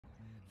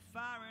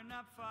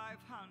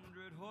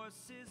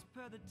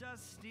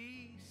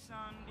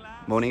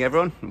Morning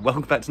everyone,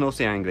 welcome back to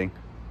Sea Angling.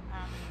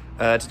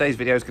 Today's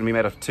video is going to be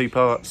made up of two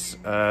parts.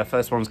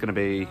 First one's going to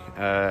be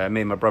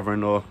me and my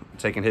brother-in-law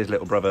taking his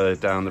little brother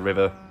down the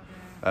river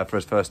for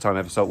his first time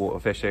ever saltwater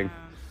fishing.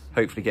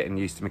 Hopefully getting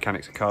used to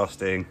mechanics of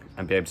casting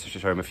and be able to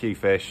show him a few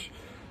fish,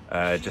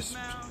 just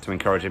to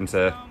encourage him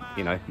to,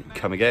 you know,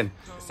 come again.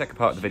 The second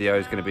part of the video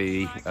is going to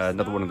be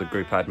another one of the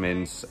group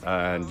admins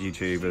and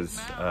YouTubers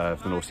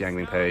for the Sea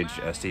Angling page,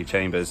 Steve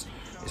Chambers,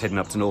 is heading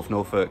up to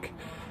Norfolk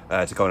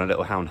to go on a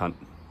little hound hunt.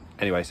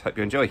 Anyways, hope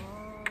you enjoy.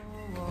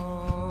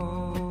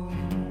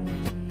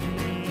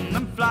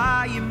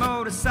 Flying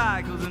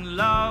motorcycles and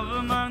love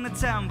among the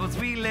temples,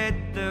 we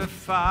lit the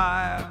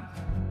fire.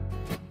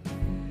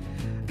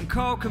 And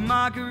Coca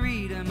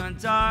Margarita, my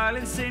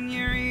darling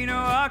senorita,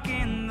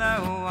 walking the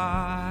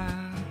wild.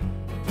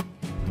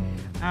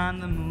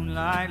 And the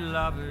moonlight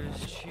lovers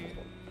choose.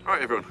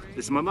 Alright everyone,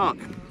 this is my mark.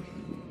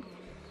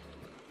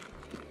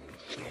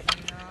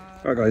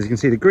 Alright guys, you can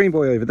see the green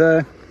buoy over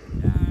there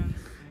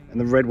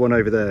and the red one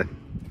over there.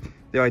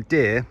 The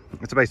idea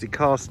is to basically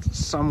cast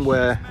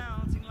somewhere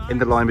in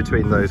the line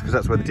between those, because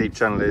that's where the deep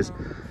channel is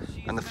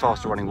and the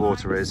faster running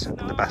water is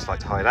and the bass like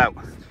to hide out.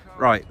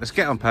 Right, let's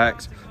get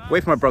unpacked,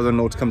 wait for my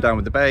brother-in-law to come down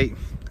with the bait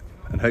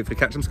and hopefully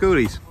catch some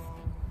schoolies.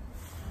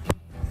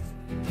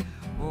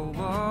 Whoa,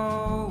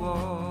 whoa,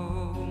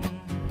 whoa.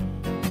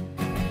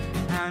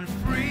 And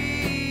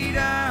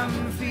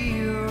freedom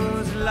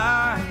feels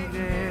like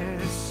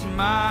this,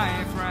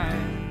 my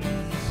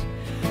friends,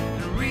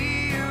 and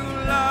real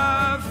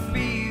love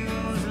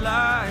feels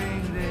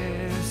like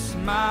this,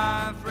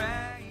 my friends.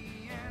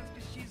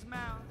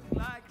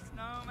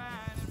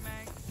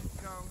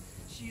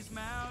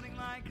 Melting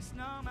like a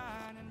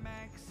snowman in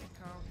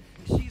Mexico.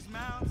 She's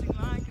melting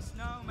like a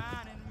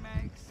snowman in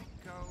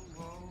Mexico.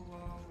 Whoa,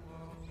 whoa,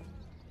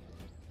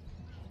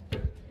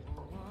 whoa.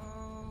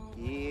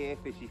 Yeah,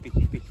 fishy,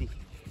 fishy, fishy.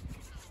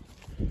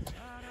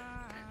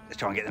 Let's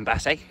try and get them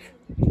bass, eh?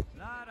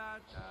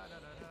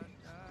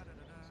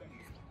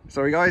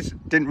 Sorry guys,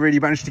 didn't really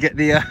manage to get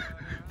the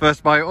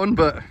first bite on,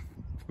 but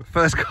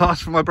first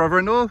cast for my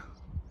brother-in-law.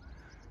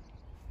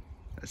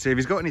 Let's see if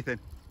he's got anything.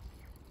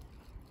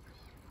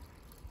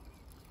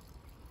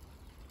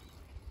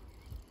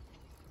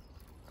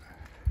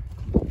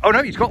 Oh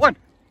no, he's got one.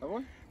 Have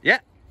I? Yeah.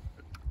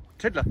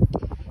 Tiddler.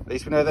 At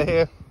least we know they're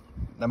here,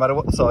 no matter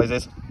what the size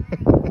is.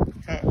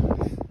 I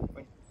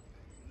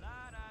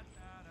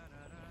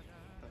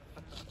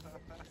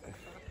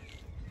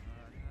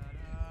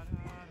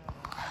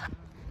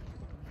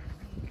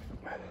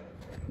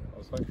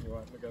was hoping you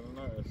weren't going to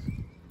notice.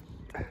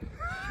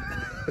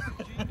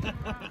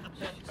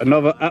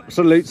 Another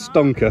absolute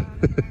stonker.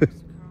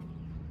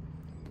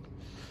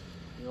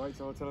 Wait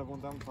till I tell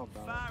everyone down the pub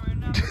now.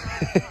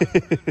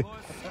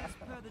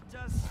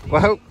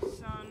 Well,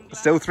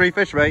 still three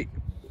fish, mate.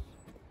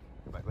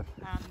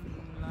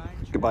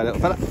 Goodbye, little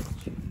fella.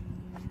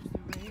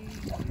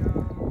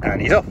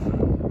 And he's off.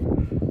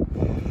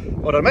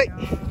 Well done, mate.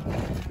 Want to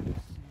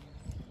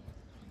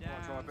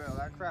try a bit of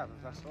that crab?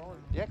 Is that solid?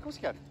 Yeah, of course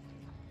you can. I'm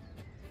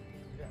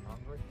getting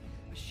hungry.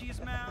 She's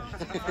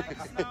melting like a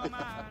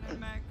snowman in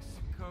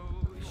Mexico.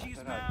 She's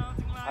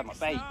melting like a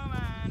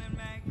snowman in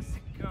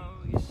Mexico.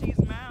 She's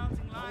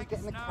melting like a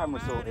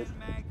snowman in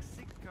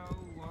Mexico.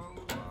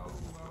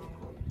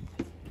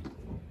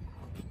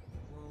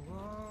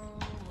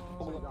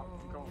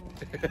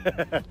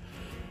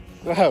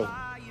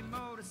 Wow.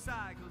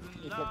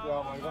 You flip the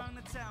arm over.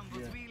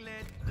 Yeah.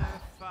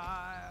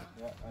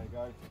 Yeah, there you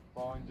go.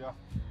 Find ya.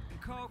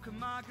 Coca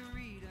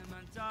Margarita,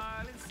 my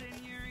darling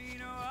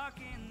senorita,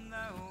 walking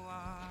the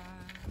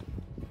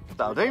wild.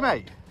 That'll do,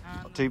 mate.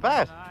 Not too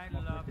bad.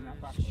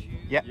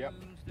 Yep. Yep.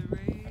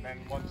 And then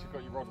once you've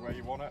got your rod where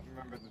you want it,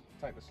 remember to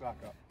take the slack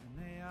up.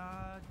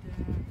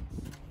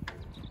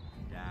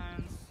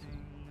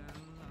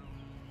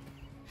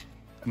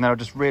 And then I'll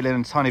just reel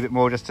in a tiny bit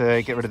more just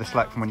to get rid of the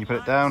slack from when you put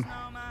it down.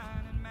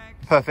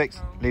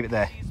 Perfect. Leave it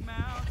there.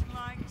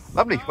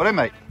 Lovely. Well done,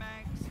 mate.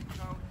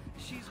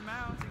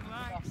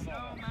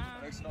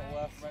 It's not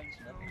worth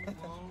mentioning.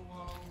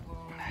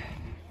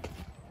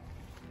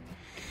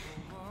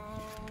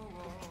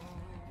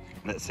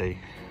 Let's see.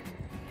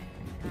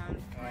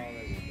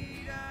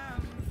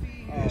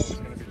 Oh, it's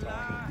going to be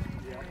tiny.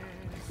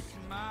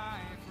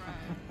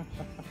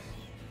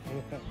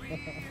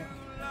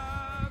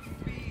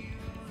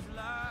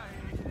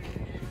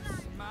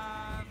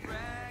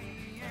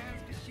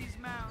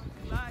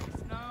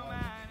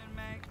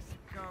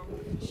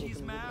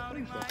 She's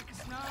melting like a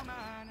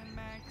snowman in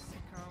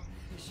Mexico.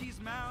 She's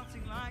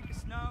melting like a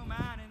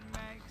snowman in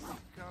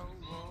Mexico.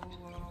 Whoa,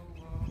 whoa,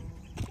 whoa.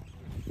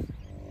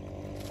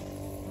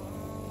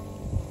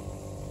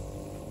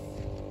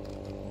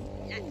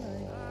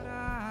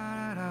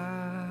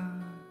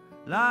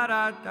 La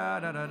da da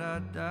da da da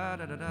da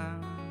da da da.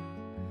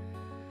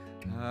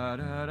 La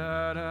da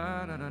da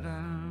da da da da.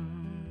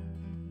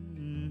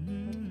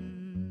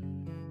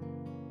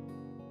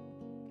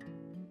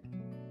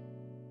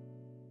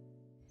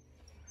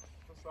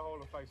 What's the whole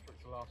all of Facebook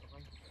to laugh at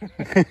me.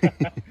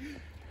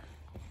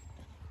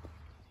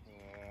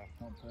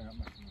 Not putting up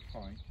much of a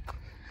fight.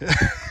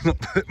 Not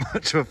put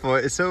much of a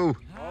fight at all.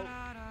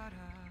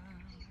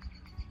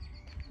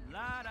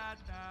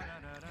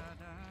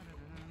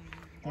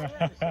 Well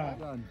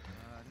done.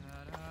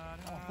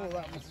 I thought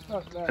that was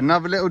stuck there.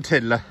 Another little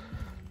tiddler.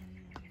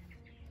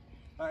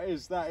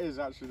 That is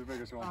actually the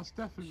biggest one. That's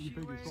definitely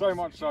the biggest So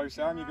much so,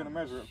 Sam, you're going to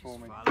measure it for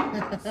me.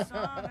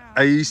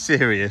 Are you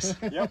serious?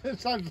 Yep. It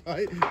sounds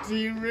like, do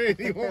you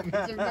really want me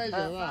to measure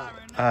that?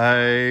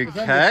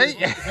 Okay.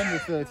 It's under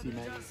 30,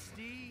 mate.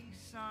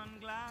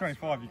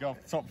 25 you got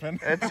off the top then.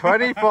 At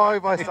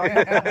 25, I say.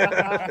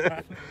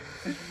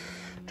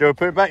 Do you want to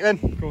put it back then?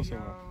 Of course I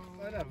will.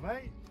 Well done,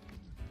 mate.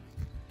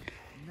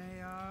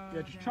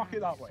 Yeah, just chuck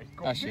it that way.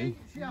 Actually.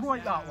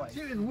 Right that way.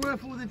 She was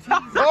worth all the teeth.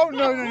 Oh,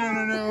 no.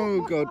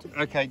 Oh, God.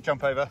 Okay,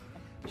 jump over.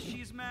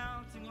 She's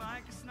melting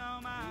like a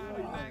snowman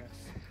in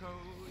Mexico.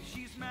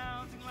 She's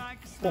melting like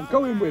a Come on,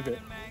 go in with it.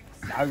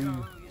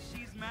 No.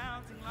 She's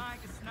melting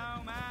like a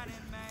snowman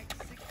in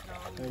Mexico.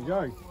 There you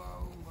go.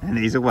 And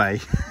he's away.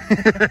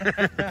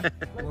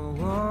 Whoa,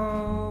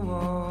 whoa,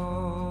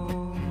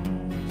 whoa.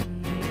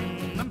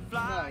 I'm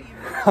flying.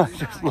 I've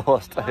just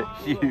lost a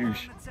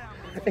huge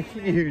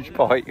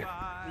bite.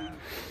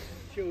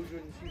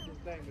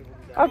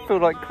 I feel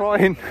like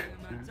crying.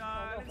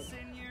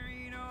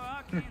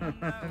 It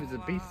was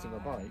a beast of a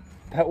bite.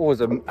 That was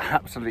an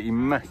absolutely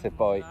massive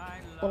bite.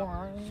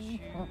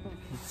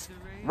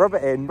 Rub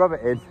it in.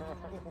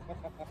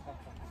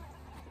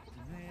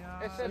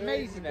 It's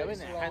amazing though,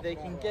 isn't it? How they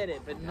can get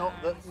it, but not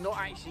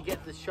actually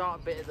get the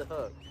sharp bit of the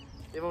hook.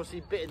 They've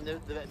obviously bitten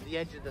the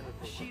edge of the hook.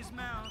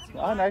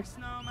 I know.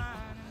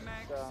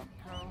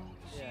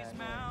 She's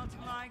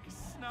melting like a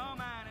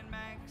snowman in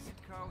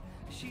Mexico.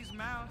 She's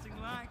melting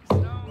like a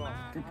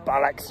snowman.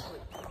 Bollocks.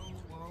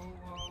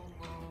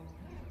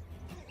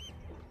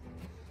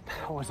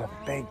 That was a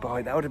big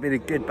bite. That would have been a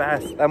good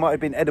bass. That might have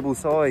been edible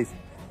size.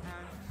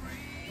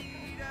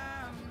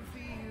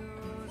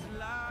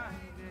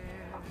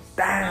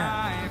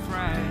 Damn.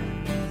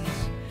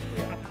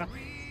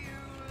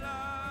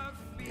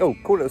 Oh,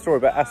 cool little story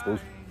about Aspels.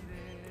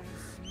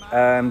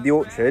 The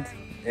orchard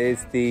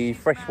is the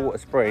freshwater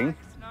spring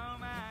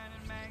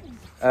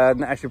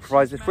that actually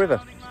provides this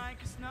river.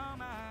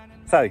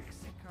 So,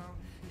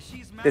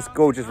 this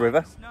gorgeous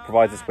river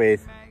provides us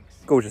with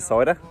gorgeous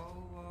cider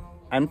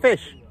and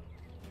fish.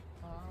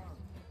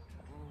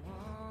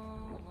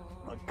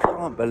 I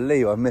can't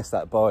believe I missed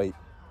that bite.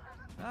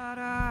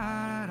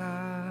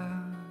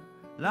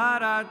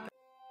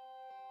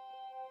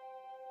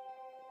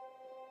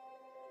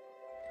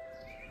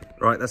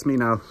 Right, that's me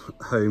now,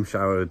 home,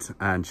 showered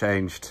and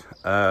changed.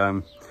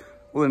 All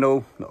in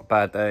all, not a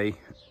bad day.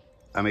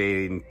 I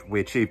mean, we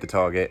achieved the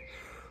target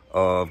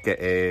of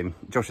getting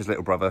Josh's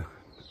little brother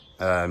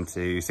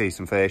to see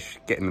some fish,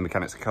 getting the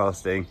mechanics of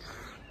casting.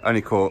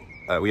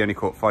 We only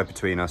caught 5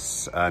 between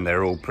us, and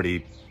they're all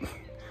pretty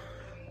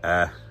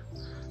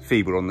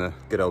feeble on the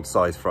good old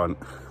size front.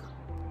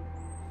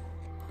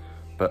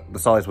 But the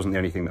size wasn't the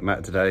only thing that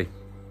mattered today.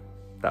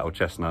 That old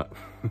chestnut.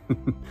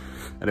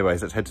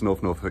 Anyways, let's head to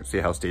Norfolk to see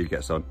how Steve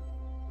gets on.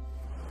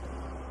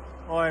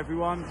 Hi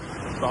everyone,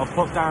 so I've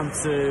popped down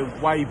to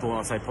Weybourne.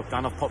 I say popped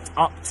down, I've popped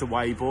up to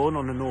Weybourne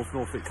on the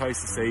Norfolk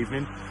coast this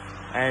evening.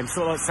 Sort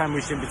of like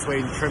sandwiched in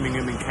between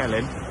Trimmingham and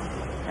Kelling.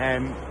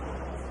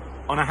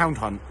 On a hound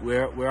hunt.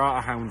 We're out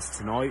of hounds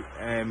tonight.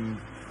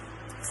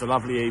 It's a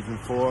lovely evening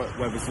for it,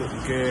 weather's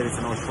looking good, it's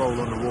a nice roll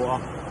on the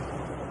water.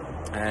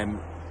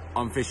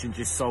 I'm fishing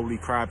just solely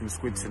crab and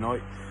squid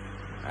tonight,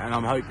 and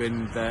I'm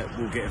hoping that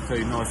we'll get a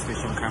few nice fish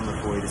on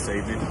camera for you this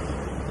evening.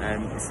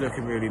 It's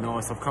looking really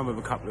nice. I've come with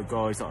a couple of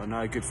guys that I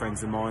know, good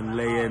friends of mine,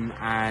 Liam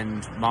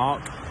and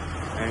Mark.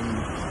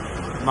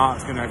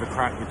 Mark's going to have a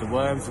crack with the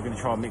worms. We're going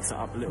to try and mix it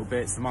up a little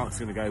bit. So Mark's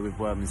going to go with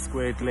worm and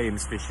squid,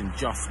 Liam's fishing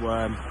just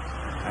worm,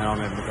 and I'm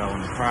having to go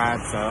on the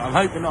crab. So I'm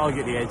hoping that I'll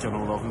get the edge on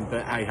all of them,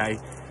 but hey,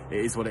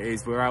 it is what it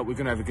is. We're out, we're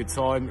going to have a good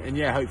time, and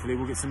yeah, hopefully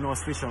we'll get some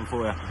nice fish on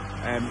for you.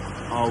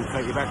 I'll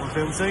take you back on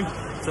film soon.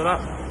 Ta-da.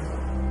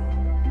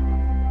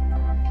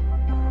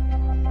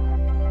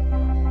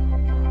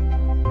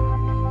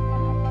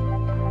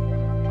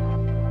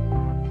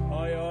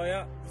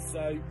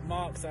 So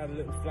Mark's had a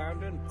little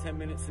flounder 10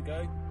 minutes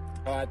ago.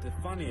 I had the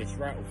funniest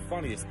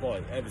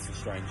bite, ever so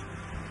strange.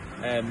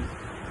 I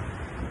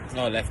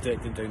left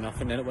it, didn't do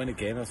nothing, then it went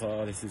again. I was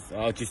like,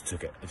 I just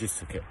took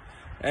it.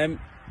 And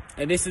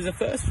this is a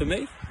first for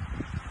me.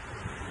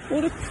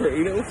 What a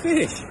pretty little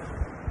fish.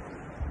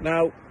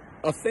 Now,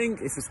 I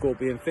think it's a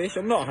scorpion fish.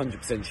 I'm not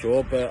 100%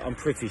 sure, but I'm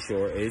pretty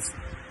sure it is.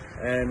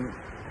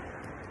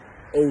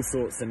 All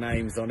sorts of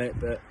names on it,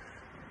 but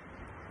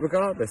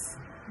regardless,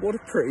 what a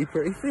pretty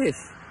fish.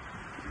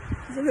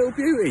 It's a little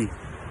beauty.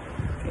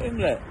 Get him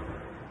there.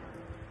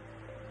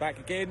 Back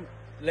again.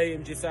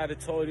 Liam just had a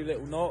tidy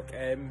little knock.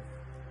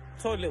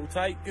 Tidy little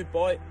take. Good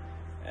bite.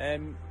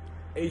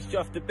 He's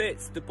chuffed to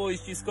bits. The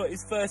boy's just got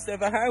his first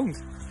ever hound.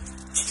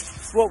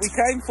 It's what we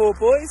came for,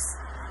 boys.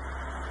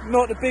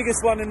 Not the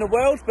biggest one in the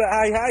world, but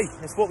hey,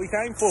 that's what we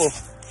came for.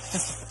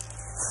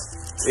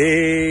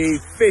 Hey,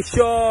 fish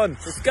on!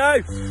 Let's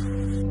go!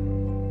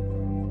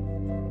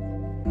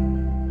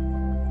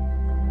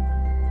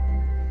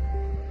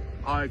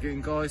 Hi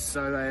again, guys.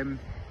 So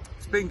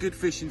it's been good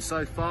fishing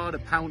so far. The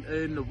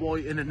pouting, the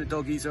whiting and the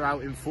doggies are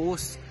out in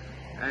force,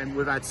 and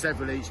we've had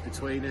several each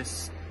between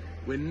us.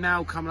 We're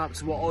now coming up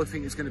to what I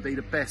think is going to be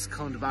the best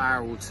kind of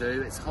hour or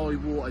two. It's high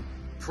water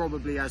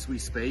probably as we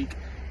speak.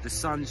 The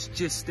sun's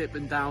just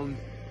dipping down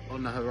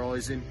on the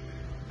horizon.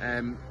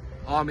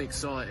 I'm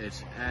excited.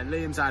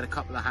 Liam's had a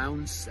couple of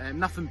hounds,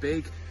 nothing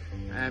big,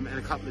 and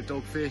a couple of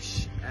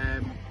dogfish.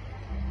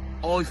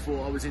 I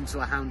thought I was into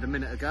a hound a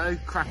minute ago.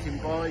 Cracking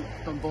bite,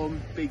 boom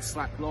boom, big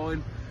slack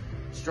line,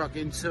 struck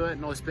into it,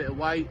 nice bit of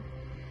weight.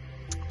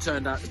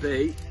 Turned out to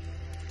be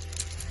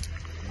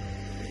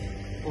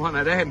one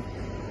of them.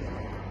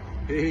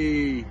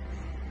 Hey,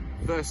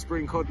 first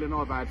spring codling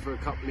I've had for a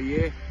couple of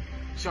years.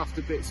 Chuffed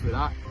to bits with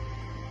that.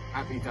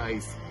 Happy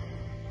days.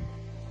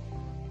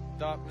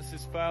 Darkness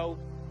has fell.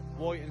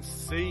 Whiting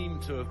seem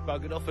to have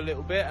buggered off a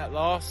little bit at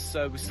last,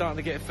 so we're starting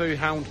to get a few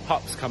hound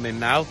pups come in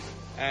now.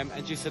 And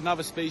just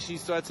another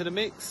species to add to the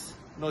mix.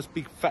 Nice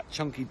big fat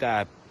chunky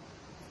dab.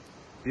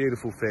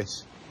 Beautiful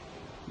fish.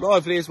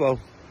 Lively as well.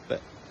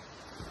 But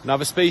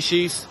another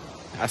species.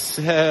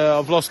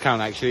 I've lost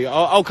count actually.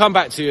 I'll come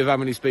back to you with how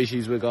many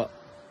species we've got.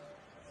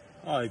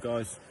 Hi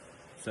guys.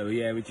 So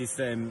yeah, we're just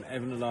having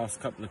the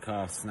last couple of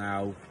casts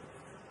now.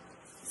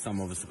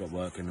 Some of us have got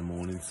work in the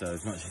morning, so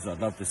as much as I'd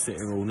love to sit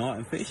here all night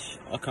and fish,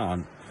 I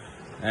can't.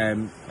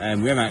 And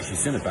we haven't actually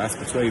seen a bass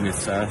between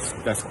us, so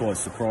that's quite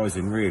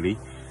surprising really.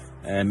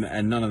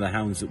 And none of the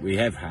hounds that we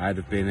have had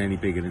have been any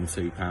bigger than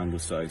 £2 or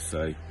so,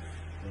 so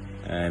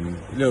a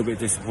little bit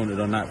disappointed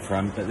on that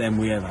front. But then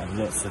we have had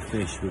lots of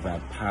fish. We've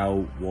had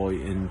pout,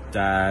 whiting,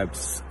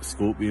 dabs,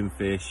 scorpion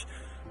fish,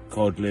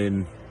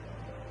 codling.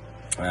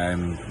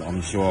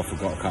 I'm sure I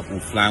forgot a couple,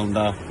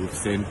 flounder we've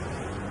seen.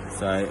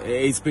 So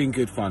it's been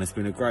good fun. It's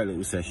been a great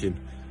little session.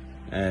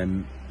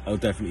 I'll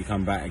definitely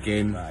come back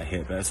again.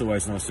 But it's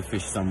always nice to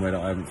fish somewhere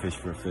that I haven't fished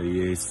for a few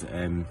years,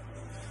 and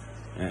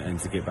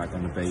to get back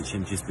on the beach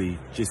and just being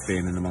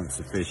in amongst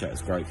the fish. That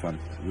was great fun,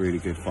 really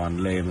good fun.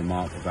 Liam and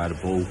Mark have had a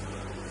ball.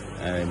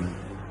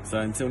 So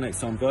until next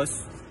time,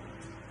 guys.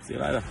 See you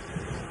later.